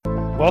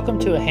Welcome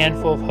to A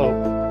Handful of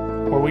Hope,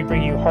 where we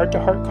bring you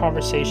heart-to-heart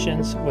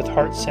conversations with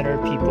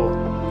heart-centered people.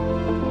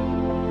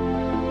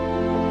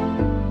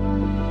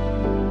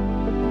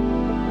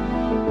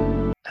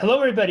 Hello,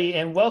 everybody,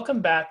 and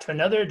welcome back to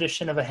another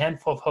edition of A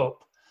Handful of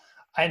Hope.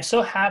 I am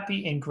so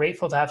happy and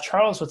grateful to have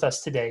Charles with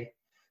us today,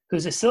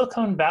 who's a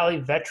Silicon Valley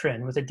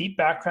veteran with a deep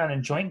background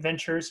in joint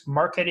ventures,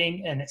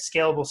 marketing, and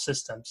scalable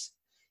systems.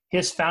 He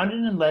has founded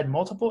and led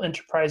multiple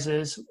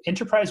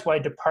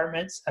enterprise-wide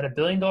departments at a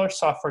billion-dollar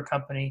software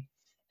company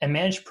and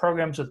managed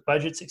programs with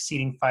budgets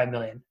exceeding $5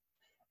 million.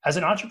 As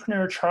an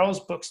entrepreneur, Charles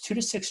books 2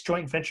 to 6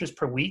 joint ventures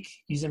per week,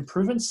 using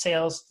proven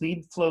sales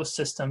lead flow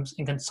systems,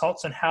 and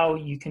consults on how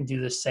you can do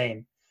the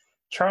same.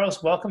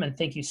 Charles, welcome, and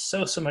thank you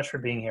so much for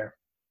being here.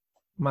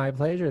 My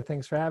pleasure.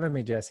 Thanks for having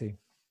me, Jesse.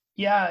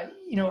 Yeah,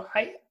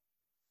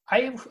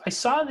 I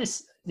saw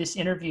this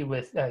interview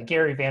with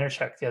Gary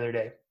Vaynerchuk the other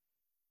day.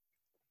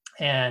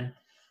 And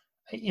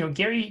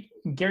Gary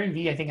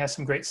V, I think, has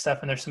some great stuff,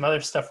 and there's some other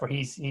stuff where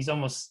he's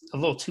almost a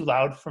little too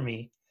loud for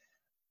me.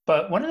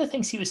 But one of the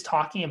things he was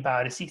talking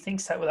about is he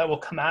thinks that will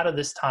come out of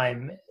this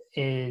time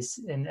is,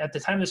 and at the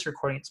time of this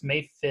recording, it's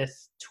May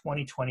 5th,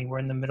 2020. We're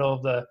in the middle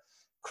of the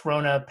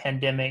Corona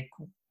pandemic,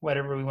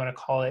 whatever we want to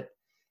call it,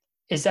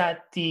 is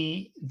that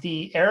the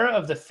era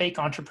of the fake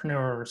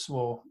entrepreneurs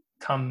will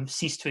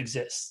cease to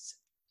exist.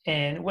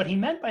 And what he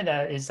meant by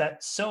that is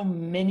that so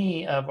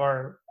many of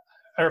our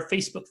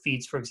Facebook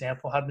feeds, for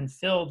example, have been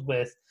filled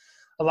with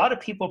a lot of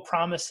people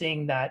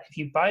promising that if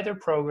you buy their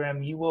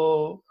program, you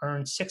will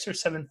earn 6 or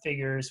 7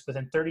 figures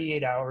within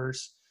 38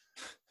 hours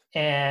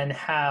and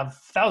have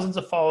thousands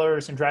of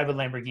followers and drive a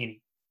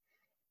Lamborghini.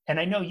 And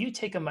I know you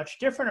take a much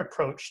different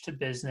approach to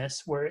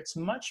business, where it's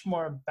much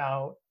more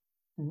about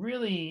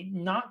really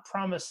not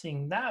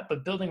promising that,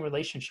 but building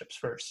relationships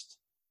first,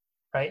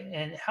 right?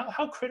 And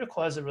how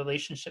critical has the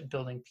relationship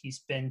building piece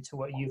been to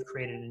what you've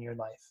created in your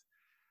life?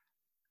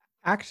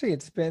 Actually,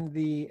 it's been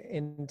the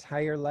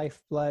entire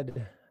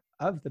lifeblood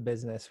of the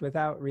business.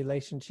 Without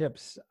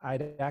relationships,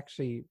 I'd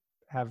actually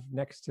have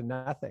next to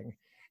nothing.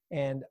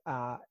 And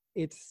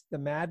it's the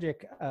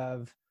magic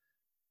of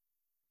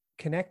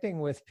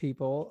connecting with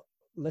people,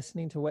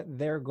 listening to what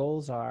their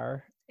goals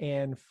are,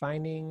 and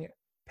finding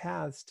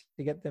paths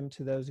to get them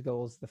to those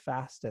goals the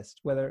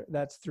fastest, whether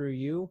that's through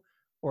you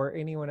or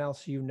anyone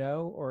else you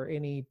know, or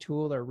any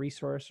tool or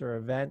resource or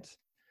event.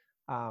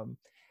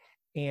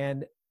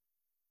 And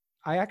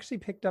I actually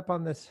picked up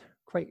on this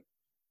quite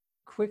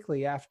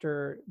quickly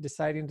after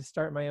deciding to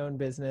start my own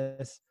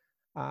business.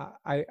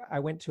 I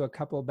went to a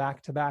couple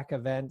back-to-back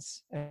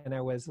events, and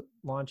I was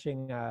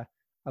launching a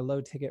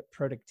low-ticket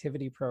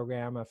productivity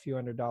program, a few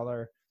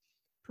 $100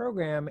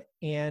 program,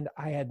 and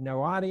I had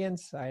no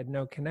audience. I had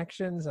no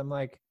connections. I'm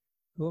like,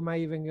 who am I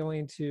even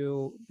going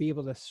to be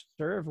able to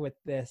serve with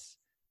this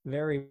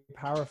very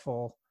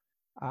powerful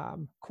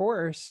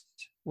course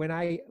when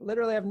I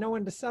literally have no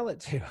one to sell it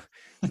to?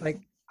 It's like,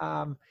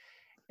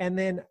 and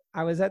then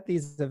I was at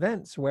these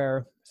events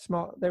where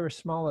they were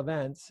small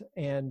events,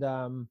 and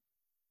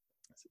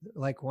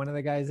like one of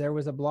the guys there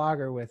was a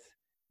blogger with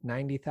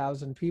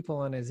 90,000 people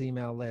on his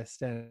email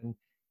list, and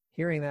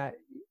hearing that,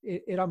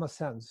 it almost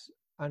sounds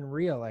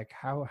unreal. Like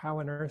how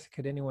on earth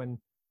could anyone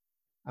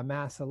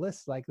amass a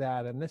list like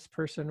that? And this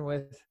person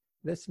with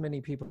this many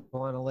people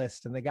on a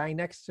list, and the guy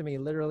next to me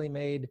literally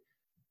made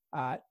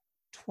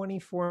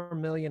 24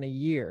 million a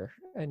year,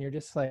 and you're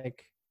just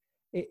like,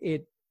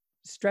 it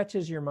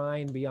stretches your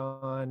mind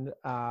beyond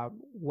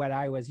what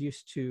I was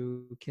used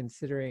to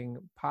considering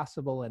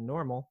possible and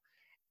normal.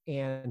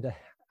 And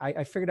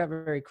I figured out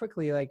very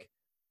quickly, like,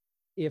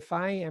 if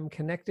I am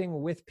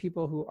connecting with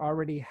people who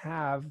already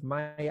have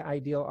my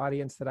ideal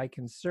audience that I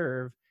can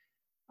serve,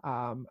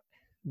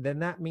 then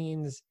that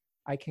means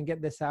I can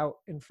get this out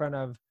in front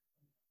of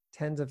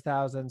tens of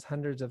thousands,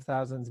 hundreds of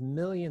thousands,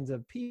 millions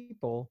of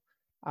people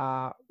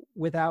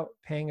without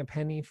paying a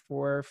penny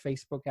for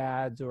Facebook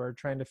ads or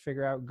trying to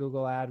figure out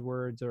Google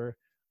AdWords or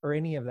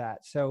any of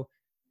that. So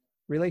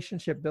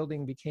relationship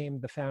building became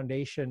the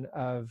foundation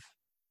of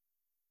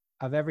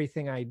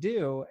everything I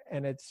do,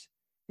 and it's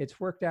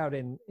worked out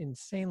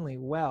insanely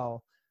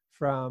well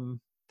from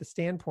the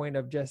standpoint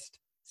of just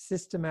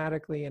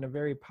systematically, in a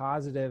very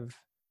positive,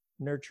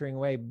 nurturing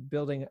way,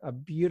 building a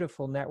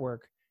beautiful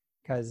network.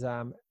 Because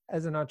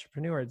as an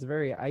entrepreneur, it's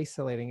very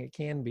isolating. It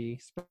can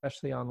be,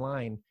 especially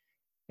online.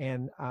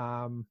 And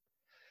I'm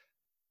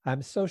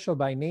social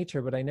by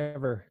nature, but I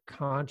never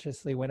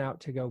consciously went out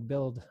to go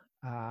build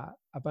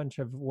a bunch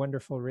of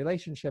wonderful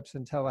relationships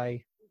until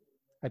I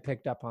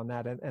picked up on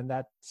that. And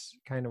that's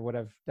kind of what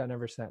I've done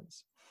ever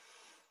since.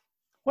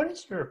 What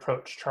is your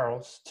approach,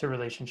 Charles, to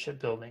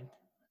relationship building?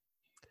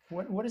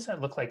 What does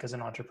that look like as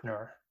an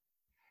entrepreneur?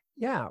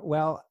 Yeah,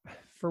 well,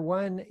 for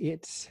one,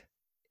 it's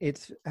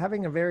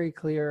having a very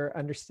clear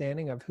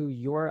understanding of who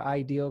your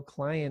ideal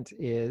client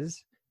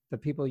is, the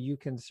people you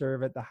can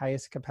serve at the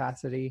highest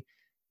capacity,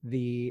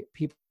 the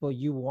people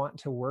you want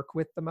to work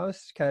with the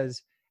most.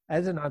 Because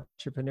as an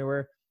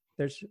entrepreneur,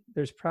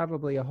 there's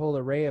probably a whole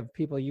array of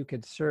people you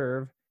could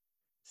serve.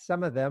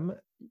 Some of them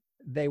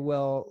they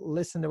will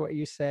listen to what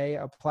you say,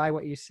 apply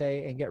what you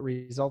say, and get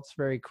results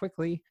very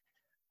quickly.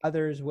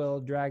 Others will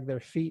drag their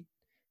feet,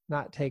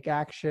 not take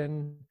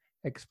action,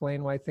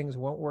 explain why things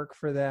won't work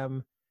for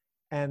them,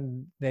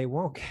 and they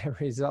won't get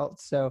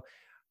results. So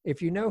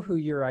if you know who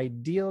your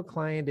ideal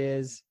client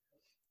is,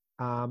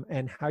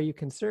 and how you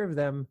can serve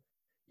them,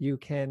 you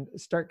can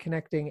start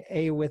connecting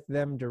A, with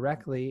them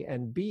directly,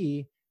 and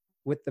B,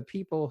 with the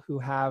people who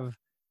have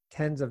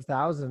tens of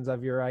thousands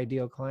of your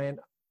ideal client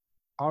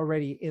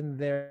already in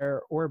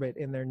their orbit,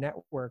 in their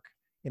network,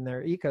 in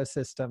their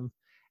ecosystem,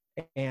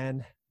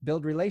 and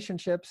build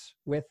relationships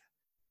with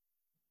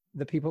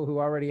the people who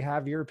already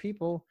have your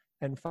people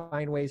and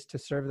find ways to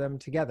serve them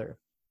together.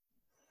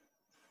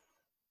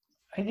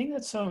 I think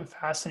that's so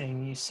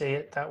fascinating you say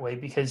it that way,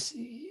 because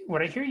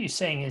what I hear you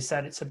saying is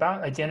that it's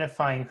about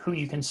identifying who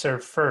you can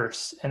serve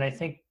first. And I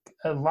think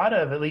a lot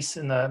of, at least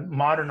in the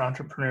modern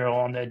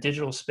entrepreneurial on the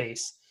digital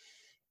space,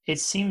 it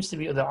seems to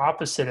be the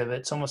opposite of it.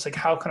 It's almost like,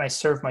 how can I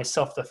serve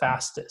myself the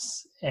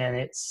fastest? And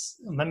it's,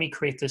 let me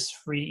create this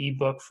free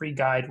ebook, free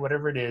guide,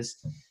 whatever it is,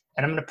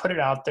 and I'm going to put it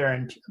out there,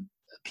 and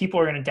people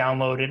are going to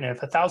download it. And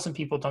if 1,000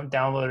 people don't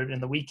download it in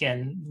the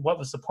weekend, what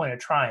was the point of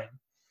trying?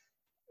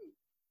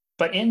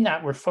 But in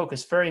that, we're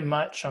focused very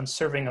much on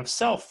serving of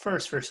self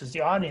first versus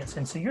the audience.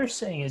 And so you're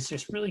saying is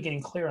just really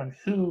getting clear on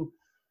who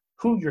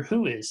your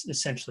who is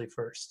essentially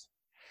first.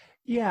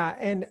 Yeah,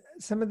 and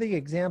some of the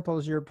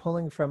examples you're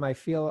pulling from, I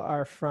feel,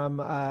 are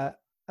from a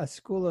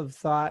school of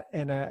thought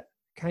and a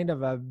kind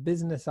of a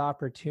business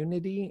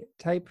opportunity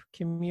type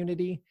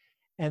community.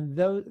 And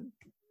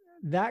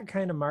that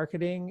kind of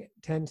marketing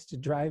tends to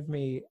drive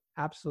me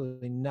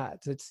absolutely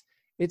nuts.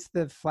 It's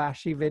the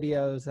flashy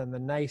videos and the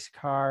nice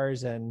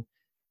cars and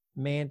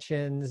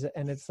mansions,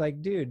 and it's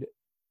like, dude,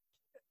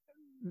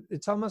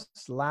 it's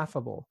almost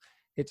laughable.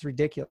 It's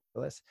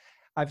ridiculous.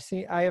 I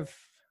have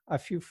a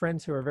few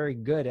friends who are very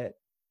good at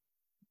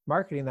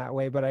marketing that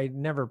way, but I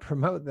never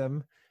promote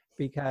them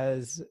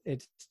because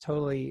it's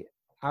totally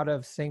out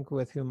of sync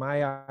with who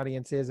my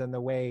audience is and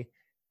the way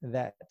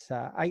that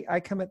I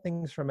come at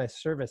things from a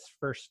service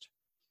first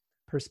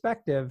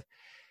perspective.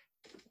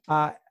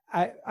 I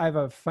have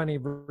a funny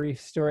brief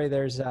story.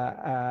 There's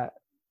a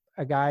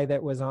guy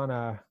that was on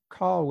a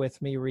call with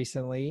me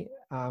recently,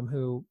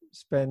 who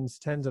spends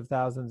tens of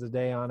thousands a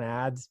day on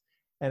ads.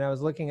 And I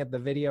was looking at the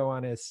video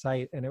on his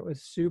site, and it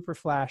was super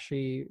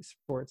flashy,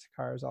 sports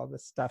cars, all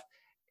this stuff.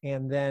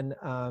 And then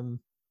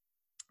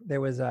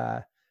there was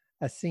a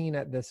scene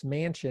at this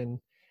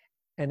mansion,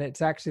 and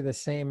it's actually the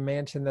same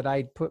mansion that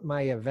I put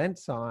my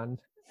events on,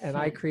 and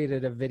I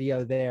created a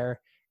video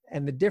there.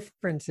 And the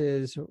difference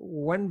is,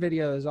 one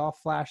video is all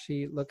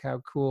flashy, look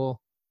how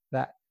cool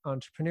that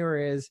entrepreneur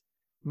is.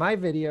 My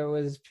video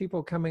is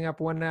people coming up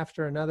one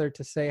after another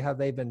to say how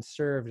they've been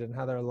served and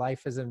how their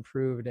life has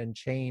improved and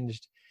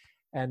changed.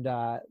 And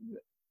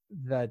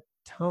the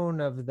tone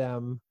of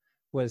them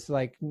was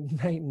like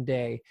night and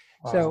day.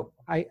 Wow. So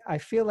I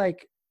feel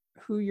like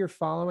who you're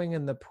following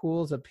and the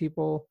pools of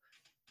people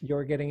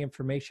you're getting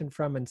information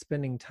from and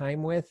spending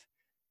time with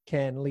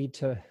can lead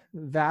to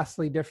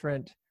vastly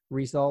different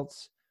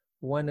results.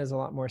 One is a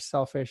lot more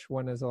selfish,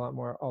 one is a lot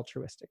more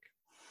altruistic.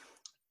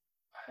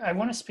 I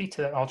want to speak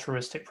to that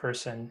altruistic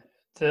person.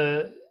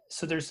 So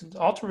there's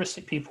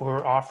altruistic people who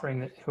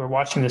are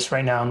watching this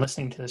right now and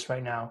listening to this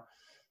right now.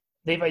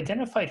 They've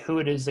identified who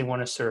it is they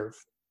want to serve.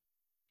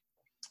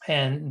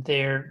 And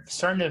they're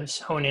starting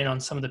to hone in on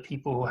some of the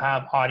people who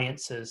have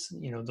audiences,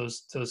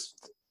 those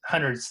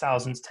hundreds,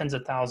 thousands, tens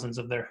of thousands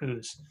of their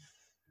who's.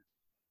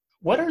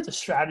 What are the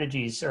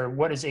strategies, or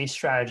what is a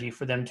strategy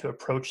for them to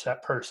approach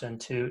that person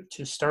to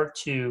start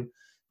to,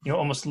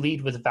 almost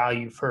lead with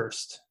value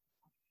first?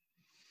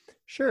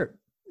 Sure.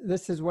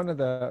 This is one of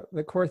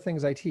the core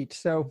things I teach.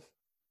 So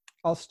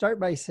I'll start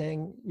by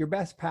saying your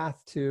best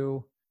path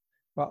to,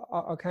 well,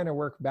 I'll kind of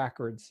work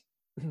backwards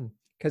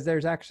because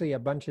there's actually a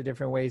bunch of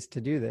different ways to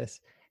do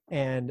this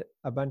and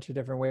a bunch of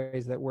different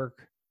ways that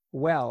work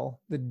well.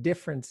 The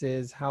difference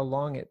is how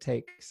long it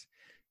takes.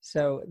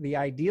 So the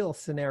ideal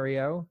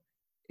scenario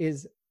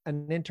is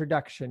an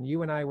introduction.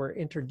 You and I were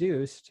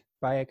introduced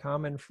by a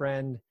common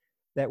friend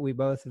that we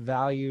both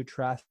value,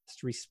 trust,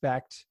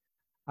 respect,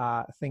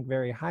 think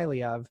very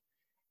highly of.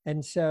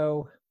 And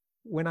so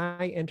when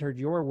I entered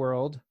your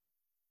world,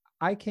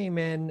 I came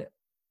in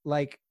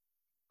like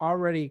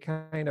already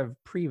kind of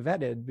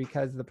pre-vetted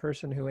because the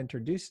person who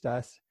introduced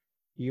us,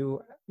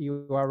 you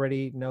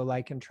already know,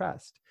 like, and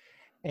trust.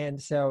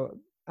 And so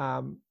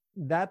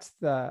that's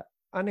the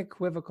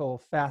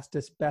unequivocal,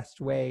 fastest, best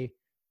way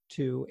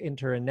to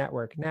enter a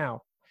network.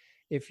 Now,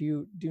 if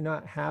you do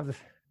not have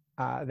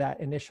that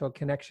initial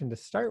connection to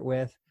start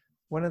with,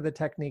 one of the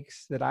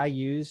techniques that I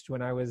used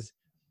when I was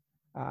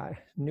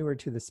newer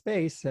to the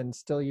space and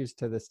still used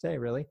to this day,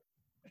 really,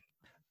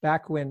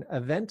 back when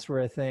events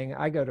were a thing,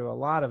 I go to a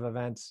lot of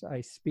events.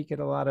 I speak at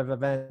a lot of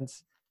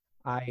events.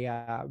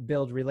 I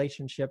build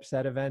relationships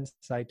at events.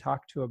 I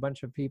talk to a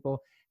bunch of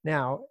people.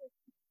 Now,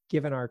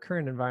 given our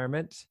current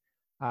environment,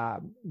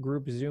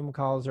 group Zoom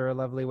calls are a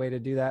lovely way to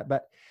do that.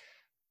 But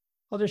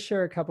I'll just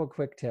share a couple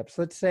quick tips.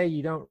 Let's say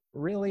you don't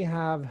really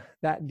have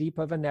that deep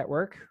of a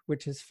network,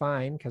 which is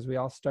fine because we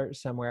all start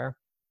somewhere.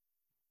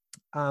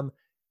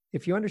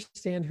 If you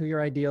understand who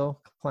your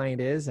ideal client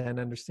is and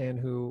understand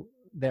who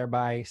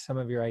thereby some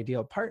of your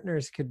ideal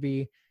partners could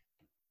be,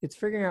 it's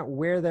figuring out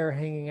where they're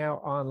hanging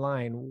out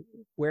online.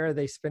 Where are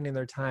they spending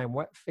their time?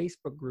 What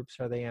Facebook groups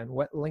are they in?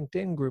 What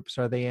LinkedIn groups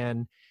are they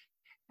in?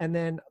 And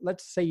then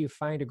let's say you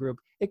find a group.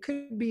 It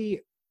could be,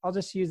 I'll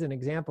just use an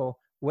example.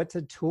 What's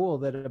a tool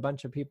that a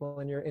bunch of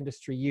people in your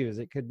industry use?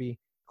 It could be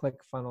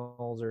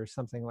ClickFunnels or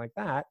something like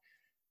that.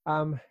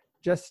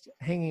 Just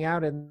hanging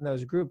out in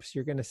those groups,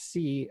 you're going to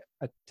see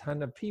a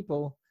ton of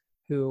people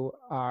who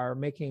are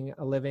making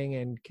a living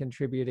and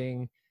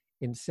contributing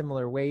in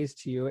similar ways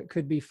to you. It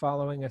could be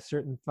following a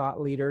certain thought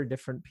leader,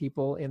 different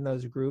people in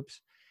those groups.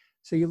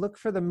 So you look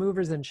for the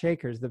movers and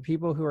shakers, the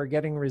people who are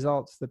getting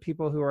results, the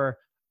people who are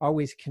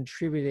always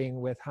contributing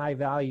with high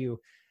value,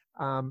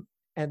 and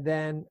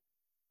then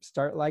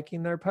start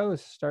liking their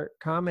posts, start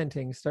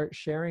commenting, start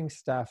sharing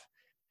stuff.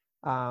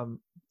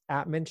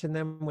 Mention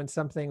them when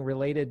something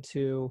related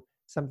to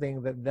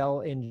something that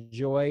they'll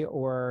enjoy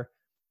or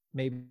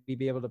maybe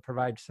be able to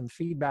provide some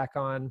feedback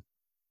on.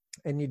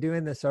 And you're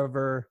doing this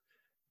over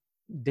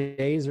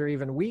days or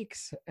even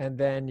weeks, and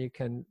then you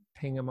can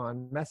ping them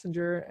on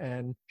Messenger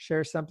and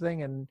share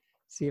something and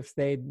see if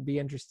they'd be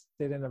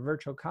interested in a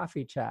virtual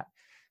coffee chat.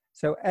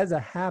 So as a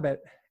habit,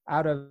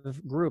 out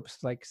of groups,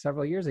 like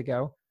several years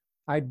ago,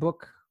 I'd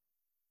book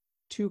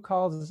 2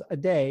 calls a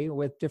day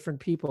with different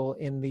people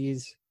in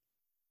these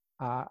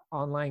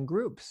online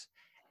groups.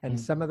 And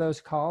some of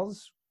those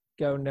calls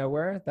go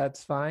nowhere.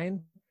 That's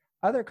fine.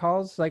 Other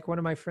calls, like one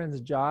of my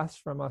friends, Joss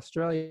from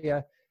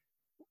Australia,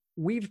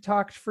 we've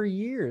talked for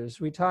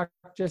years. We talked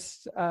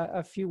just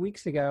a few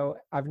weeks ago.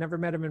 I've never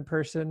met him in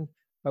person,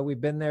 but we've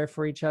been there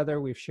for each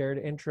other. We've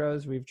shared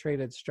intros. We've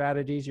traded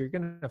strategies. You're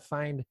going to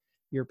find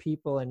your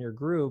people and your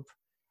group,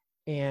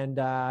 and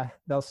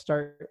they'll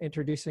start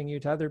introducing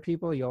you to other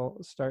people. You'll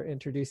start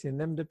introducing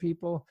them to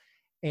people.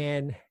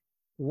 And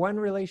one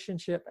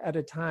relationship at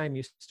a time,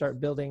 you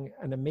start building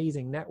an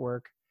amazing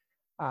network.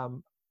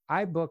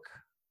 I book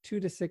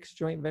 2 to 6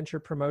 joint venture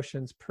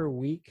promotions per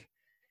week.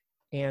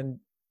 And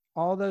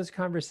all those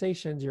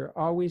conversations, you're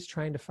always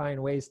trying to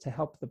find ways to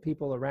help the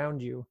people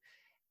around you.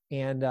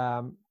 And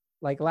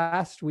like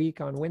last week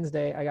on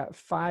Wednesday, I got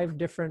 5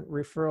 different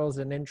referrals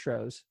and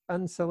intros,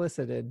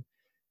 unsolicited,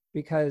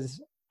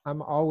 because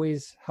I'm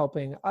always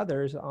helping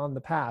others on the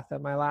path.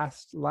 At my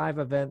last live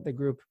event, the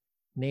group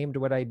named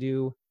what I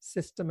do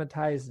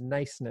systematized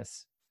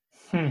niceness.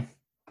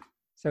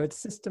 So it's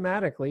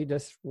systematically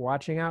just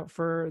watching out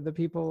for the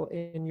people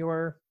in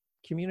your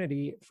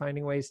community,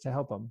 finding ways to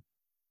help them.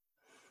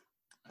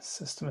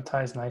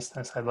 Systematized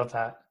niceness. I love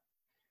that.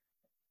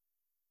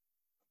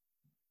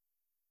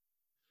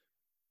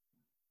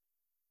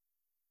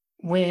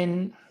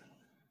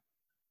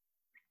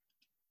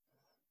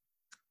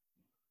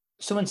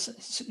 So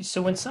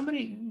when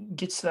somebody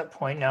gets to that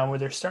point now where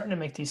they're starting to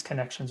make these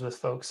connections with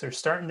folks, they're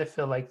starting to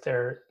feel like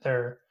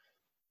they're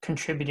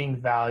contributing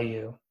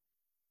value.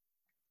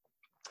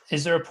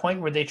 Is there a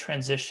point where they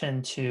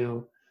transition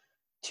to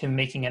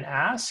making an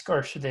ask,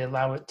 or should they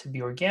allow it to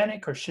be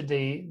organic, or should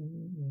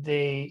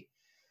they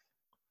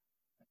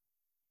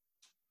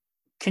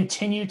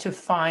continue to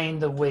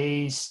find the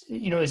ways,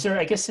 is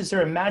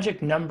there a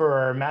magic number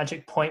or a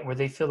magic point where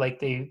they feel like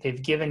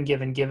they've given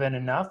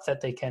enough that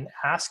they can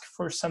ask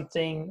for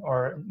something,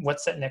 or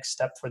what's that next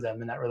step for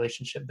them in that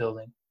relationship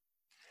building?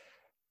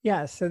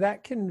 Yeah, so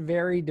that can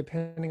vary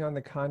depending on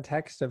the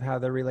context of how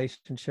the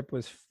relationship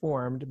was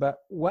formed. But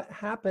what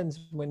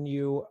happens when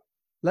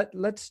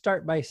let's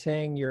start by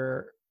saying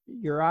you're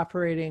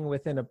operating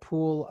within a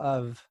pool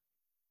of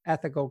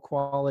ethical,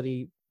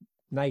 quality,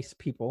 nice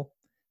people.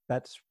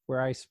 That's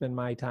where I spend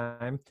my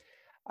time.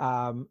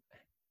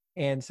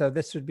 And so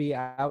this would be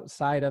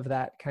outside of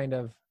that kind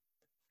of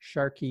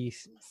sharky,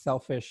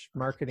 selfish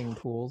marketing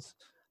pools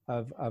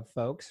of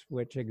folks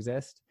which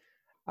exist.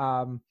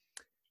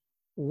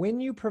 When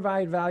you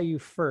provide value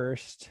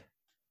first,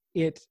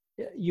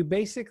 you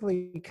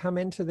basically come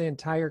into the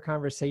entire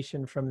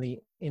conversation from the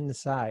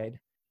inside.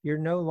 You're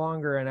no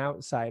longer an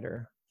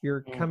outsider.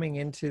 You're coming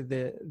into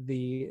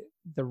the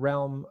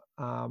realm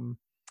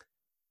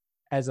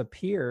as a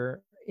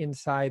peer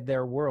inside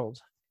their world,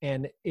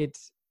 and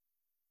it's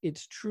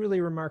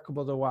truly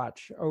remarkable to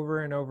watch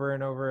over and over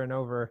and over and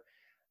over.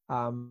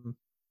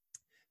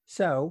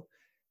 So,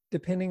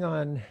 depending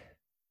on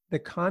the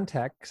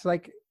context,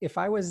 like if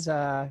I was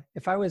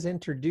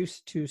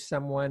introduced to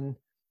someone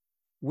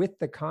with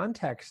the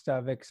context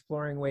of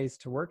exploring ways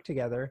to work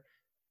together,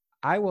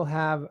 I will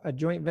have a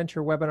joint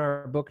venture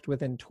webinar booked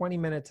within 20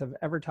 minutes of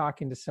ever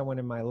talking to someone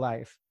in my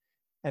life.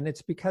 And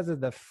it's because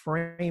of the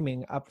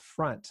framing up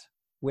front,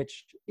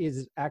 which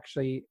is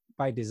actually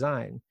by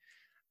design.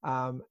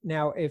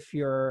 Now, if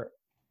you're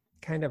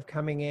kind of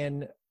coming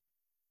in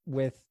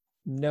with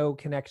no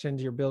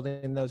connections, you're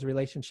building those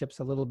relationships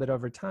a little bit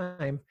over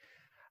time,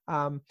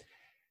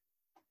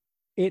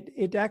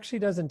 It actually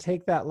doesn't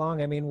take that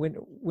long. I mean,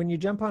 when you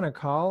jump on a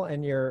call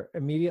and you're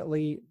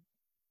immediately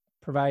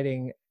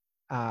providing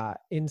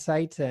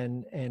insights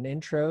and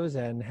intros,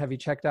 and have you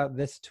checked out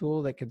this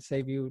tool that could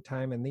save you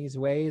time in these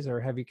ways, or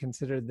have you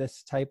considered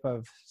this type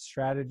of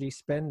strategy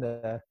spin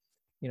to,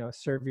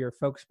 serve your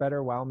folks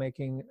better while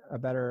making a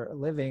better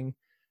living?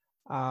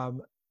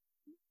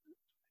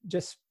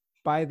 Just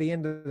by the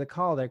end of the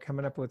call, they're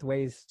coming up with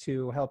ways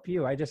to help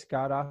you. I just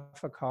got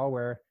off a call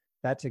where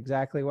that's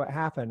exactly what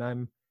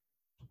happened.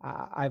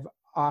 I've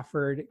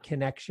offered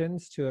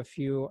connections to a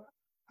few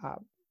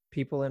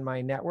people in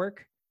my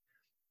network,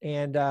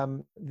 and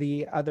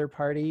the other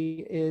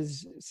party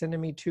is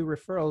sending me 2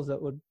 referrals that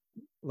would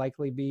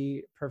likely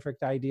be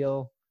perfect,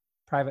 ideal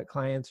private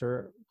clients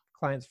or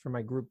clients for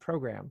my group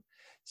program.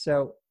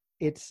 So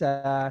it's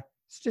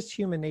just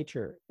human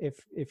nature.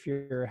 If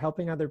you're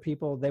helping other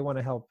people, they want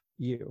to help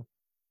you.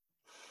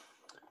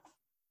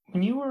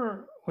 When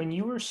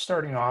you were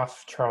starting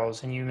off,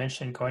 Charles, and you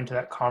mentioned going to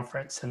that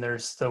conference, and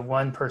there's the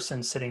one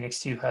person sitting next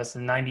to you who has the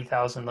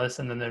 90,000 lists,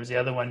 and then there's the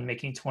other one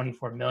making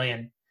 24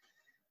 million.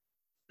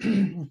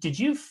 Did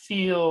you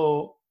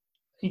feel,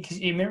 because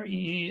you remember,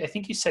 I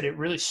think you said it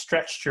really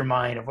stretched your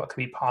mind of what could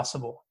be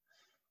possible.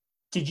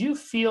 Did you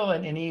feel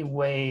in any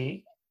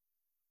way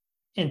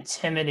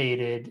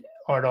intimidated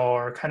at all,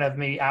 or kind of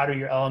maybe out of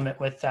your element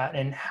with that?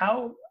 And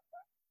how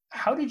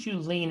did you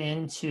lean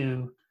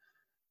into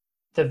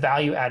the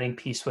value adding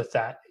piece with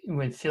that,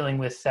 when feeling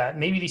with that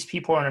maybe these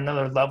people are on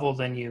another level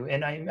than you?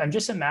 And I'm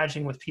just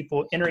imagining with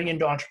people entering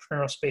into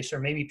entrepreneurial space, or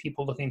maybe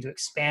people looking to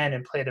expand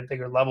and play at a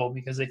bigger level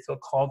because they feel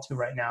called to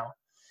right now.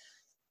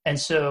 And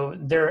so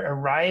they're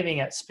arriving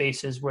at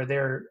spaces where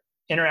they're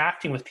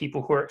interacting with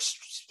people who are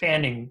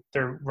expanding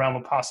their realm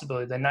of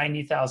possibility, the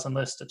 90,000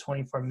 list to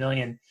 24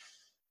 million,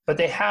 but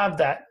they have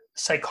that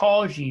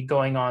psychology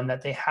going on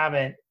that they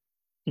haven't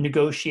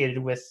negotiated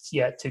with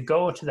yet to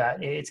go to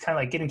that. It's kind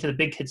of like getting to the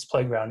big kids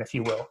playground, if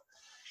you will.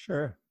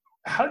 Sure.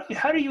 How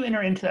do you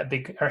enter into that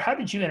big, or how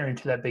did you enter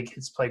into that big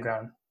kids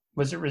playground?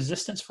 Was it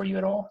resistance for you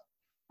at all?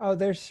 Oh,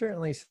 there's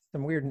certainly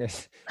some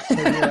weirdness.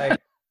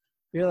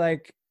 You're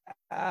like,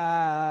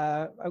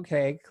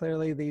 okay,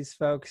 clearly these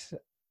folks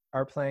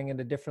are playing at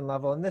a different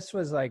level. And this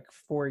was like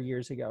 4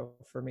 years ago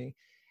for me.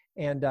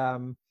 And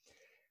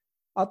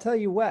I'll tell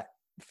you what,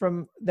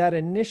 from that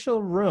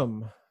initial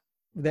room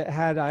that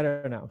had, I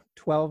don't know,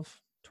 12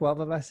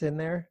 of us in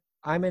there,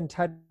 I'm in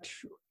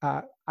touch.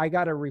 I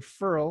got a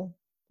referral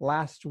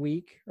last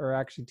week, or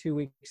actually 2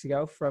 weeks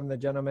ago, from the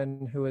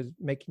gentleman who was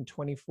making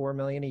 24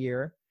 million a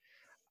year.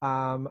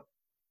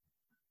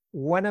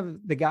 One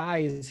of the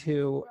guys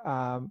who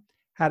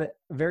had a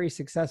very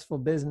successful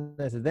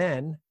business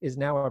then is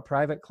now a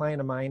private client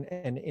of mine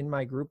and in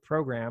my group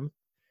program.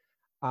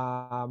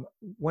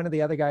 One of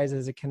the other guys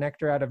is a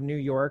connector out of New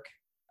York.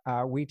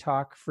 We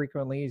talk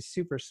frequently. He's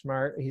super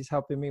smart. He's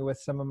helping me with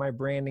some of my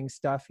branding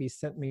stuff. He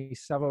sent me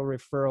several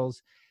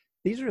referrals.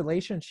 These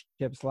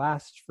relationships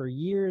last for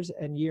years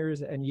and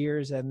years and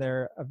years, and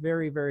they're a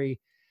very, very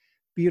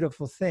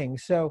beautiful thing.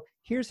 So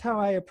here's how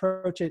I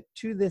approach it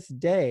to this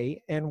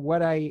day, and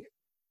what I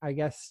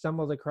guess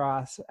stumbled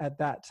across at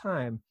that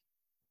time.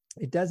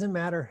 It doesn't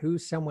matter who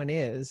someone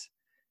is.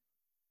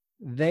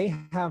 They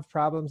have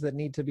problems that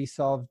need to be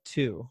solved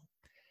too.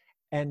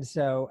 And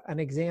so an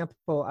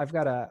example, I've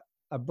got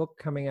a book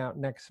coming out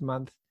next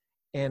month,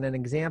 and an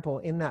example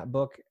in that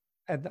book,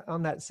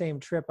 on that same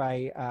trip,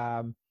 I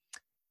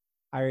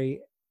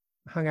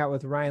hung out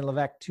with Ryan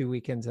Levesque 2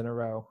 weekends in a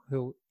row,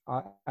 who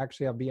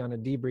actually I'll be on a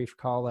debrief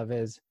call of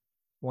his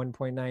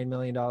 $1.9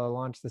 million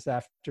launch this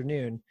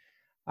afternoon.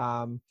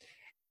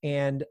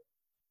 And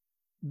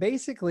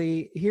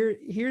basically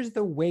here's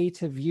the way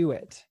to view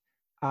it.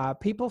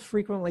 People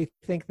frequently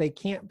think they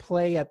can't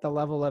play at the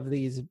level of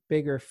these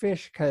bigger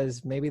fish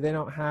because maybe they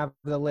don't have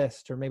the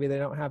list, or maybe they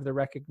don't have the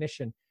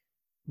recognition.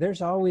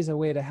 There's always a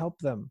way to help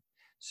them.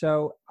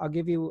 So I'll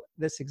give you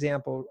this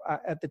example.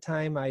 At the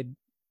time, I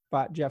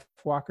bought Jeff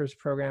Walker's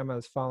program. I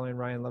was following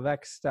Ryan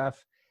Levesque's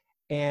stuff.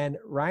 And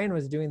Ryan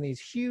was doing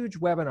these huge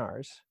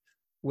webinars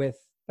with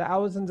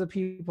thousands of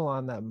people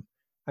on them.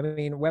 I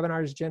mean,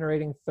 webinars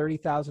generating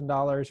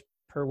 $30,000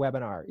 per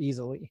webinar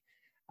easily,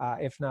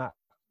 if not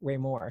way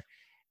more.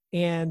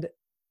 And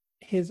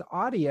his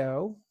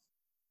audio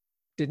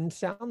didn't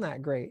sound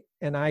that great.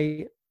 And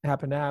I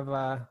happen to have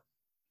a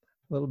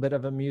little bit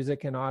of a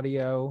music and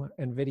audio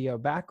and video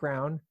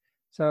background.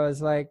 So I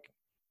was like,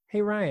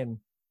 hey, Ryan,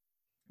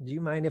 do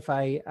you mind if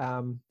I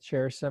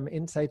share some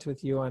insights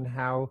with you on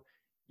how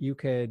you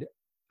could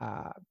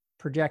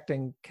project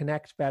and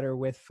connect better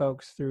with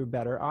folks through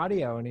better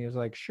audio? And he was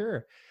like,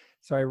 sure.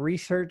 So I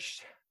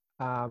researched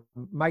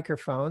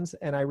microphones,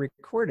 and I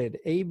recorded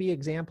A/B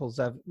examples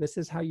of, this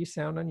is how you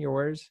sound on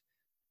yours.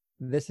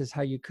 This is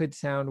how you could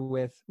sound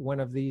with one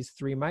of these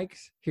 3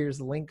 mics.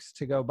 Here's links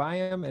to go buy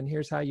them, and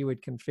here's how you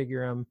would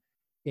configure them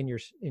in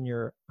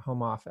your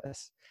home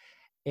office.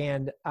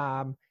 And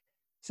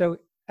so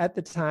at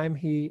the time,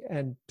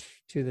 and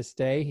to this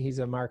day, he's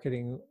a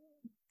marketing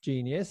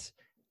genius.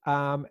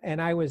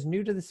 And I was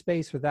new to the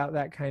space without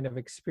that kind of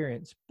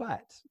experience.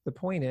 But the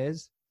point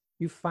is,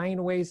 you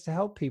find ways to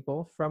help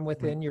people from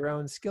within your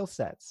own skill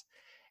sets.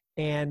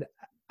 And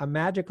a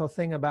magical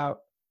thing about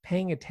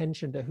paying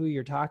attention to who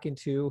you're talking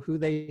to, who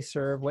they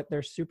serve, what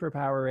their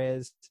superpower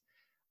is,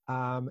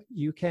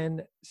 you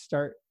can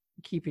start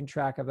keeping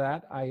track of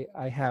that.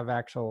 I have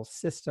actual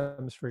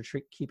systems for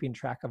keeping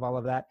track of all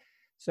of that.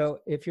 So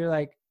if you're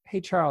like, hey,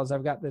 Charles,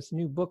 I've got this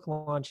new book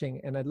launching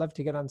and I'd love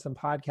to get on some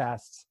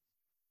podcasts,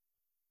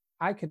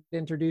 I could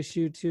introduce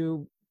you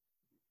to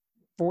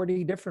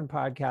 40 different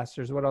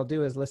podcasters. What I'll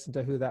do is listen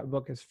to who that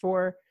book is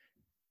for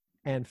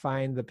and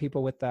find the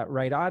people with that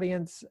right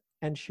audience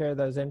and share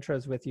those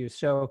intros with you.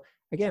 So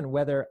again,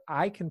 whether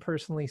I can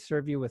personally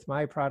serve you with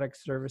my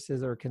products,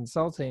 services, or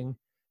consulting,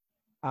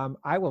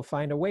 I will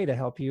find a way to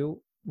help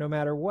you no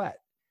matter what.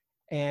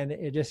 And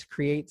it just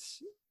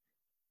creates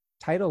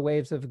tidal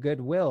waves of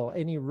goodwill.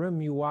 Any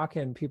room you walk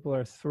in, people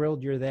are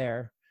thrilled you're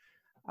there.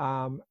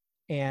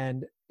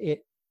 And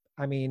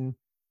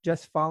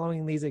just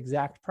following these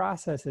exact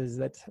processes,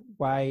 that's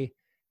why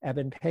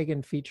Eben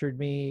Pagan featured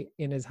me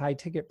in his high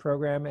ticket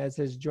program as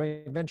his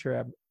joint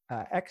venture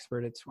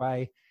expert. It's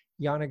why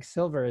Yannick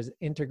Silver has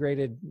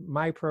integrated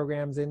my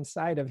programs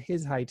inside of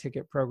his high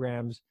ticket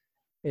programs.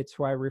 It's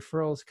why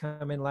referrals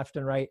come in left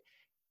and right.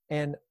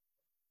 And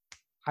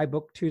I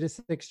book 2 to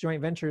 6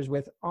 joint ventures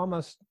with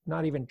almost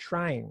not even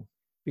trying,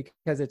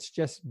 because it's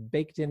just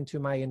baked into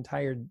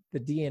the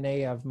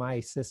DNA of my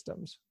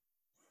systems.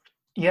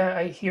 Yeah,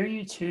 I hear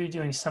you too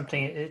doing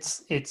something.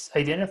 It's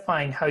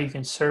identifying how you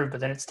can serve, but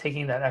then it's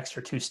taking that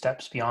extra 2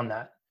 steps beyond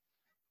that.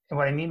 And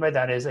what I mean by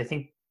that is, I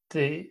think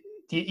the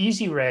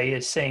easy way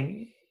is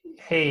saying,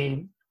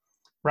 hey,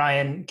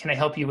 Ryan, can I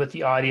help you with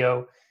the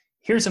audio?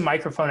 Here's a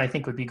microphone I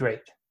think would be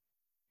great.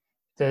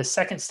 The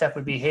second step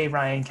would be, hey,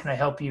 Ryan, could I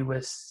help you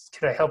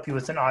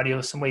with an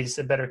audio, some ways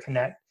to better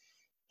connect?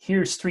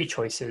 Here's 3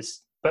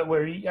 choices. But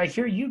where I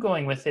hear you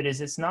going with it is,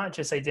 it's not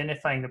just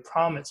identifying the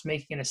problem, it's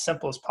making it as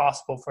simple as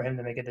possible for him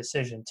to make a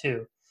decision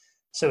too.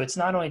 So it's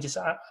not only just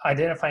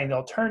identifying the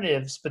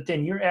alternatives, but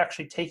then you're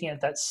actually taking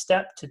it that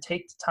step to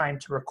take the time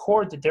to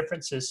record the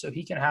differences so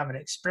he can have an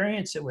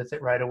experience with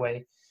it right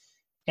away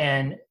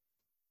and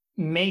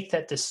make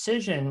that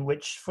decision,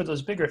 which for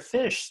those bigger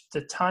fish,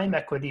 the time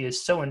equity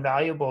is so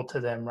invaluable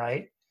to them,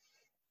 right?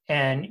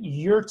 And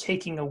you're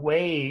taking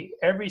away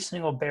every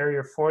single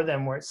barrier for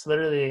them, where it's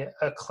literally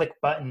a click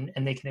button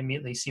and they can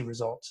immediately see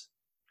results.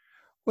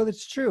 Well,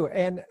 it's true.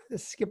 And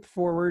skip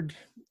forward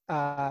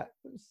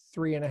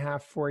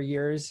 3.5, 4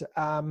 years.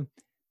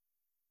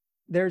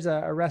 There's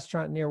a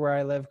restaurant near where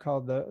I live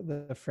called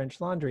the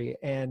French Laundry.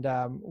 And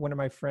one of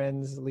my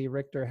friends, Lee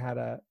Richter, had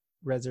a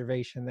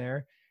reservation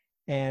there.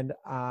 And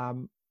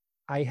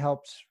I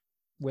helped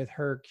with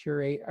her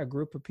curate a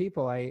group of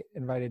people. I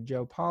invited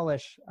Joe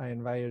Polish, I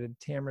invited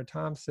Tamara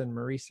Thompson,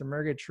 Marisa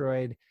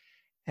Murgatroyd,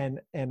 and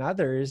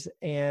others.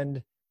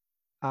 And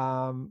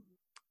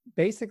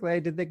basically I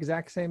did the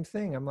exact same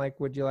thing. I'm like,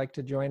 would you like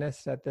to join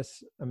us at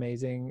this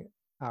amazing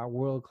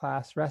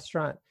world-class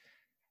restaurant?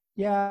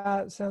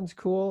 Yeah, sounds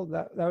cool.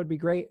 That would be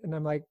great. And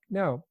I'm like,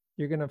 no,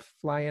 you're going to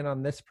fly in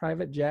on this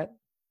private jet.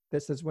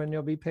 This is when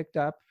you'll be picked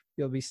up.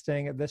 You'll be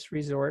staying at this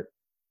resort.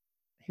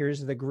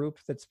 Here's the group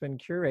that's been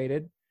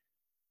curated.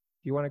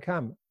 You want to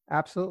come?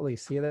 Absolutely.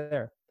 See you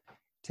there.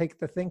 Take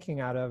the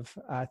thinking out of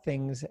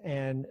things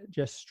and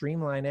just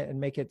streamline it and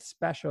make it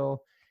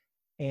special.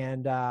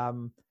 And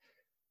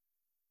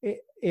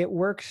it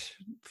works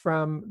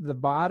from the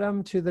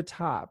bottom to the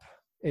top.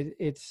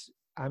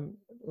 I'm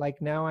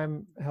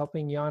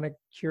helping Yannick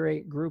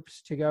curate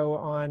groups to go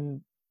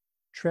on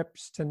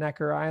trips to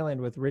Necker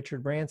Island with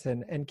Richard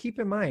Branson. And keep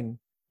in mind,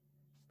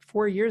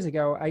 4 years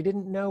ago, I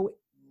didn't know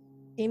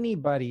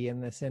anybody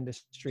in this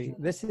industry.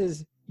 This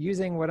is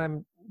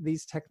using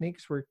these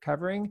techniques we're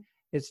covering.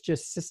 It's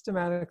just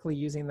systematically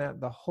using that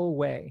the whole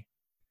way.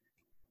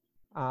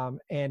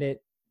 And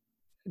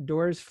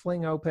doors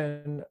fling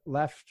open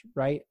left,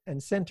 right,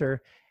 and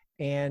center.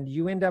 And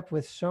you end up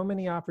with so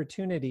many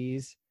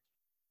opportunities.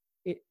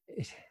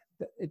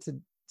 It's a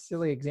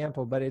silly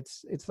example, but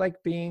it's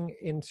like being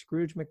in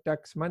Scrooge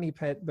McDuck's money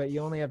pit, but you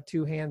only have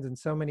 2 hands and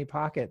so many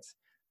pockets.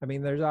 I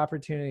mean, there's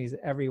opportunities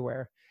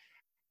everywhere.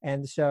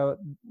 And so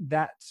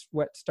that's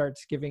what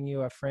starts giving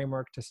you a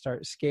framework to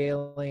start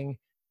scaling,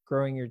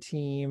 growing your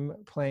team,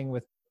 playing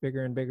with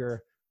bigger and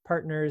bigger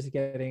partners,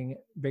 getting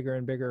bigger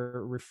and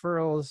bigger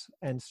referrals,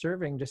 and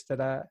serving just at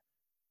a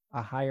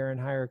higher and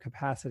higher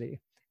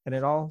capacity. And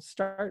it all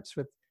starts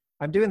with,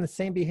 I'm doing the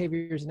same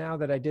behaviors now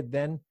that I did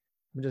then.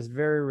 I'm just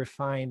very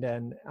refined,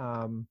 and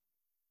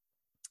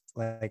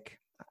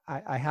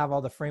I have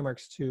all the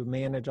frameworks to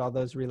manage all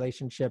those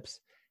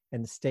relationships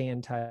and stay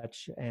in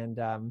touch and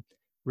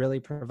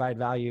really provide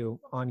value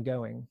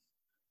ongoing.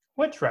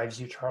 What drives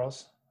you,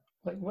 Charles?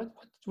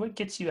 What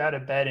gets you out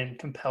of bed and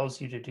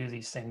compels you to do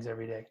these things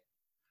every day?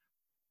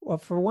 Well,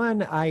 for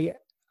one, I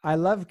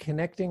love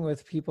connecting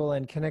with people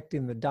and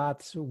connecting the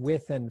dots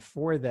with and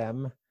for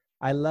them.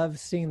 I love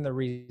seeing the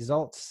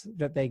results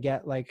that they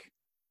get. Like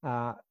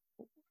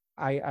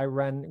I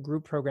run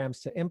group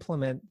programs to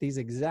implement these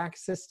exact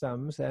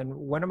systems. And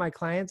one of my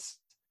clients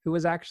who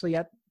was actually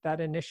at that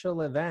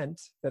initial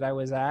event that I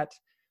was at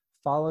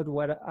followed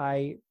what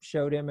I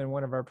showed him in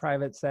one of our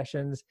private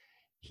sessions.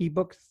 He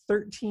booked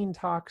 13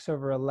 talks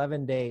over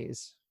 11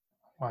 days.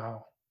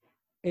 Wow.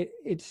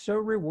 It's so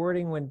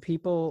rewarding when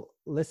people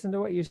listen to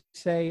what you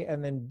say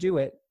and then do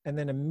it and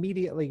then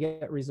immediately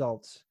get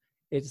results.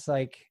 It's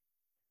like,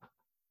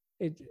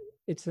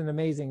 it's an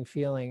amazing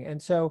feeling.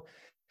 And so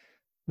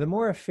the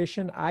more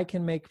efficient I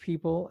can make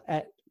people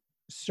at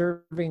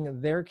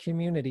serving their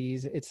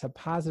communities, it's a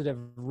positive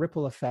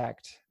ripple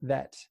effect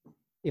that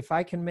if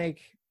I can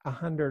make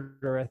 100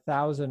 or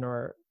 1,000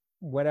 or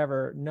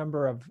whatever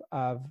number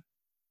of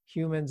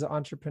humans,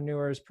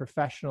 entrepreneurs,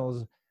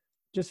 professionals,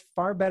 just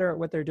far better at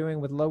what they're doing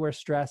with lower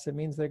stress, it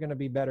means they're going to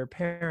be better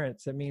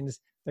parents. It means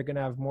they're going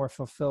to have more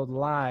fulfilled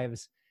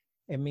lives.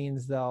 It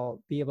means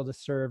they'll be able to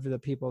serve the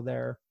people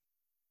they're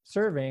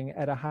serving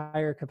at a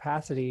higher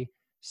capacity.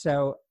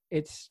 So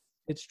it's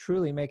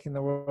truly making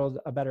the world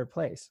a better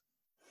place.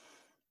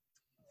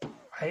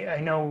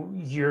 I know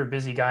you're a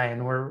busy guy,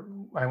 and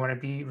I want to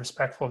be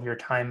respectful of your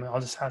time.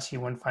 I'll just ask you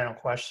one final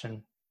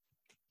question.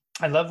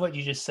 I love what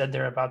you just said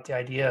there about the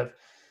idea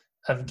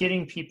of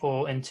getting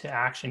people into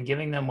action,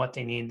 giving them what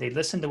they need. They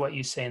listen to what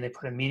you say and they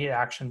put immediate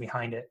action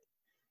behind it.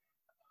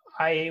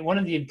 One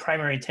of the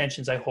primary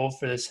intentions I hold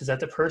for this is that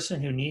the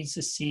person who needs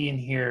to see and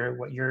hear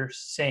what you're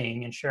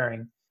saying and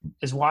sharing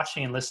is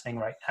watching and listening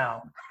right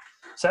now.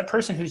 So that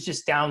person who's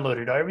just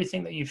downloaded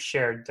everything that you've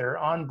shared, they're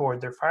on board,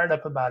 they're fired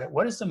up about it.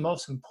 What is the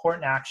most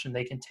important action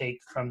they can take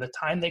from the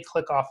time they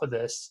click off of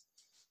this,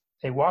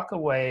 they walk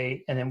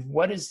away, and then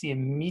what is the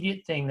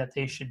immediate thing that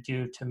they should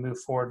do to move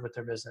forward with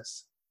their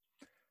business?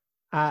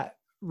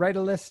 Write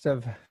a list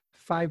of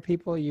 5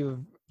 people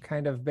you've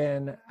kind of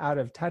been out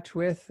of touch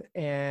with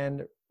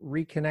and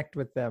reconnect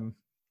with them.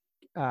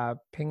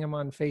 Ping them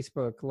on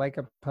Facebook, like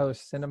a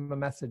post, send them a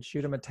message,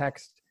 shoot them a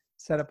text,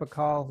 set up a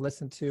call,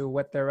 listen to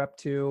what they're up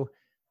to,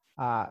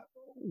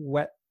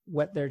 what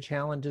their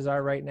challenges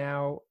are right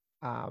now,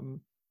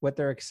 what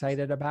they're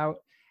excited about,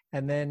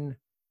 and then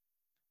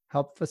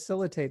help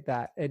facilitate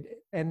that.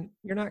 And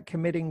you're not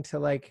committing to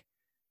like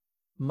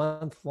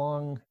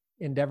month-long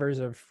endeavors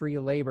of free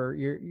labor.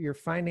 You're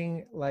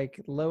finding like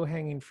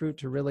low-hanging fruit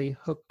to really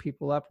hook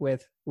people up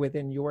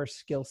within your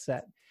skill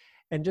set.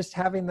 And just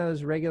having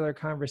those regular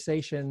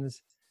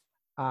conversations,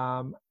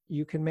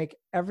 you can make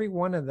every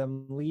one of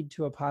them lead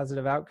to a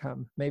positive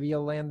outcome. Maybe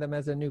you'll land them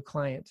as a new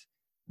client.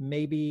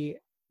 Maybe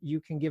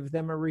you can give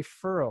them a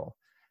referral.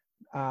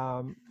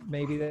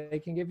 Maybe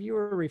they can give you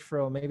a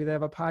referral. Maybe they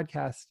have a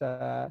podcast,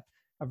 a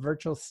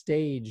virtual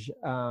stage,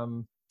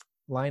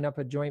 line up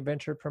a joint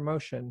venture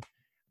promotion.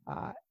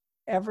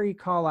 Every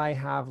call I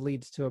have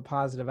leads to a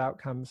positive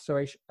outcome. So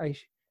I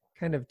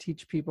kind of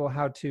teach people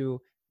how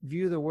to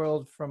view the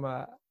world from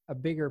a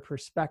bigger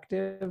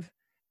perspective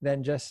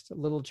than just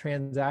little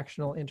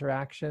transactional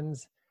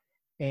interactions.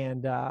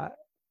 And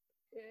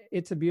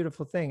it's a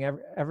beautiful thing.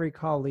 Every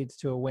call leads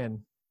to a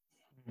win.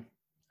 I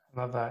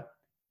love that.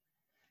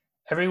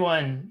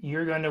 Everyone,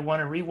 you're going to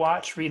want to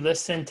rewatch,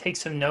 re-listen, take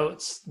some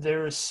notes.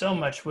 There is so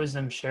much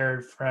wisdom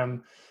shared,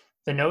 from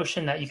the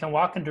notion that you can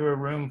walk into a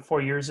room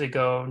 4 years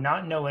ago,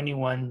 not know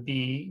anyone,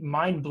 be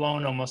mind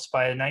blown almost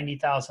by a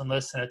 90,000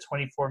 list and a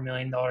 $24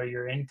 million a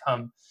year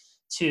income,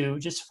 to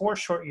just 4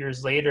 short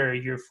years later,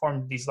 you're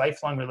formed these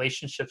lifelong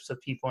relationships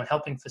with people and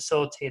helping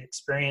facilitate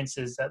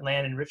experiences that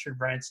land in Richard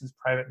Branson's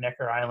private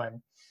Necker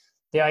Island.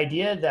 The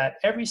idea that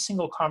every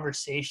single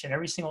conversation,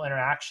 every single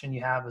interaction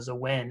you have is a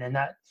win, and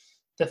that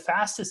the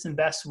fastest and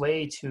best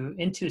way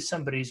into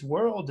somebody's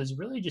world is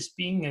really just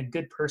being a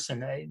good person.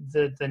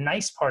 The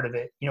nice part of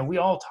it, we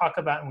all talk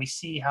about and we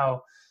see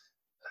how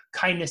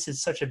kindness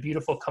is such a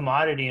beautiful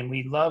commodity, and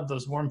we love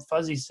those warm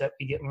fuzzies that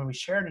we get when we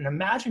share it. And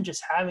imagine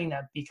just having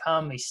that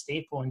become a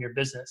staple in your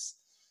business,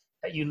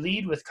 that you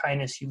lead with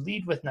kindness, you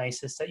lead with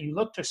niceness, that you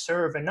look to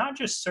serve, and not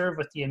just serve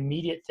with the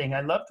immediate thing.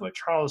 I loved what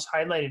Charles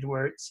highlighted,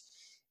 where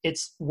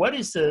it's what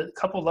is the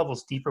couple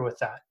levels deeper with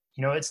that?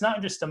 It's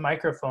not just a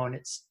microphone.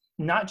 It's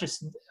not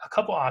just a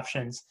couple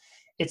options.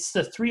 It's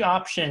the 3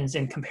 options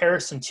in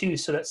comparison too,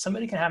 so that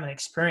somebody can have an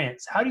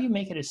experience. How do you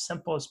make it as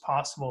simple as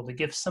possible to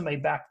give somebody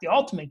back the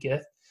ultimate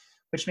gift,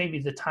 which may be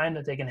the time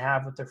that they can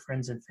have with their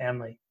friends and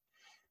family?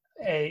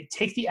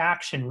 Take the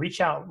action,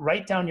 reach out,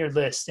 write down your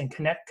list, and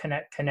connect.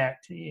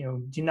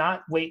 Do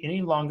not wait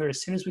any longer.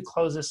 As soon as we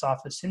close this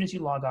off, as soon as you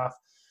log off,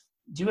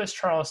 do as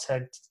Charles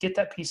said, get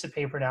that piece of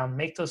paper down,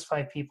 make those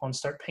 5 people and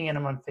start pinging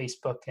them on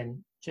Facebook, and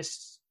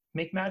just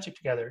make magic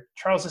together.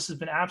 Charles, this has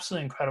been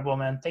absolutely incredible,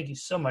 man. Thank you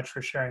so much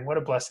for sharing. What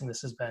a blessing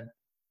this has been.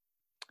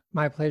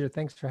 My pleasure.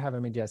 Thanks for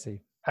having me,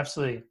 Jesse.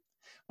 Absolutely.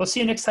 We'll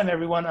see you next time,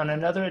 everyone, on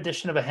another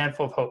edition of A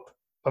Handful of Hope.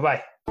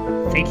 Bye-bye.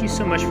 Thank you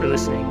so much for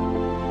listening.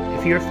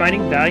 If you are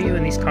finding value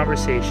in these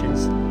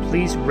conversations,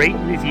 please rate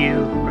and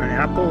review on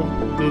Apple,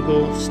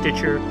 Google,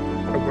 Stitcher,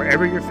 or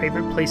wherever your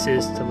favorite place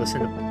is to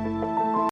listen to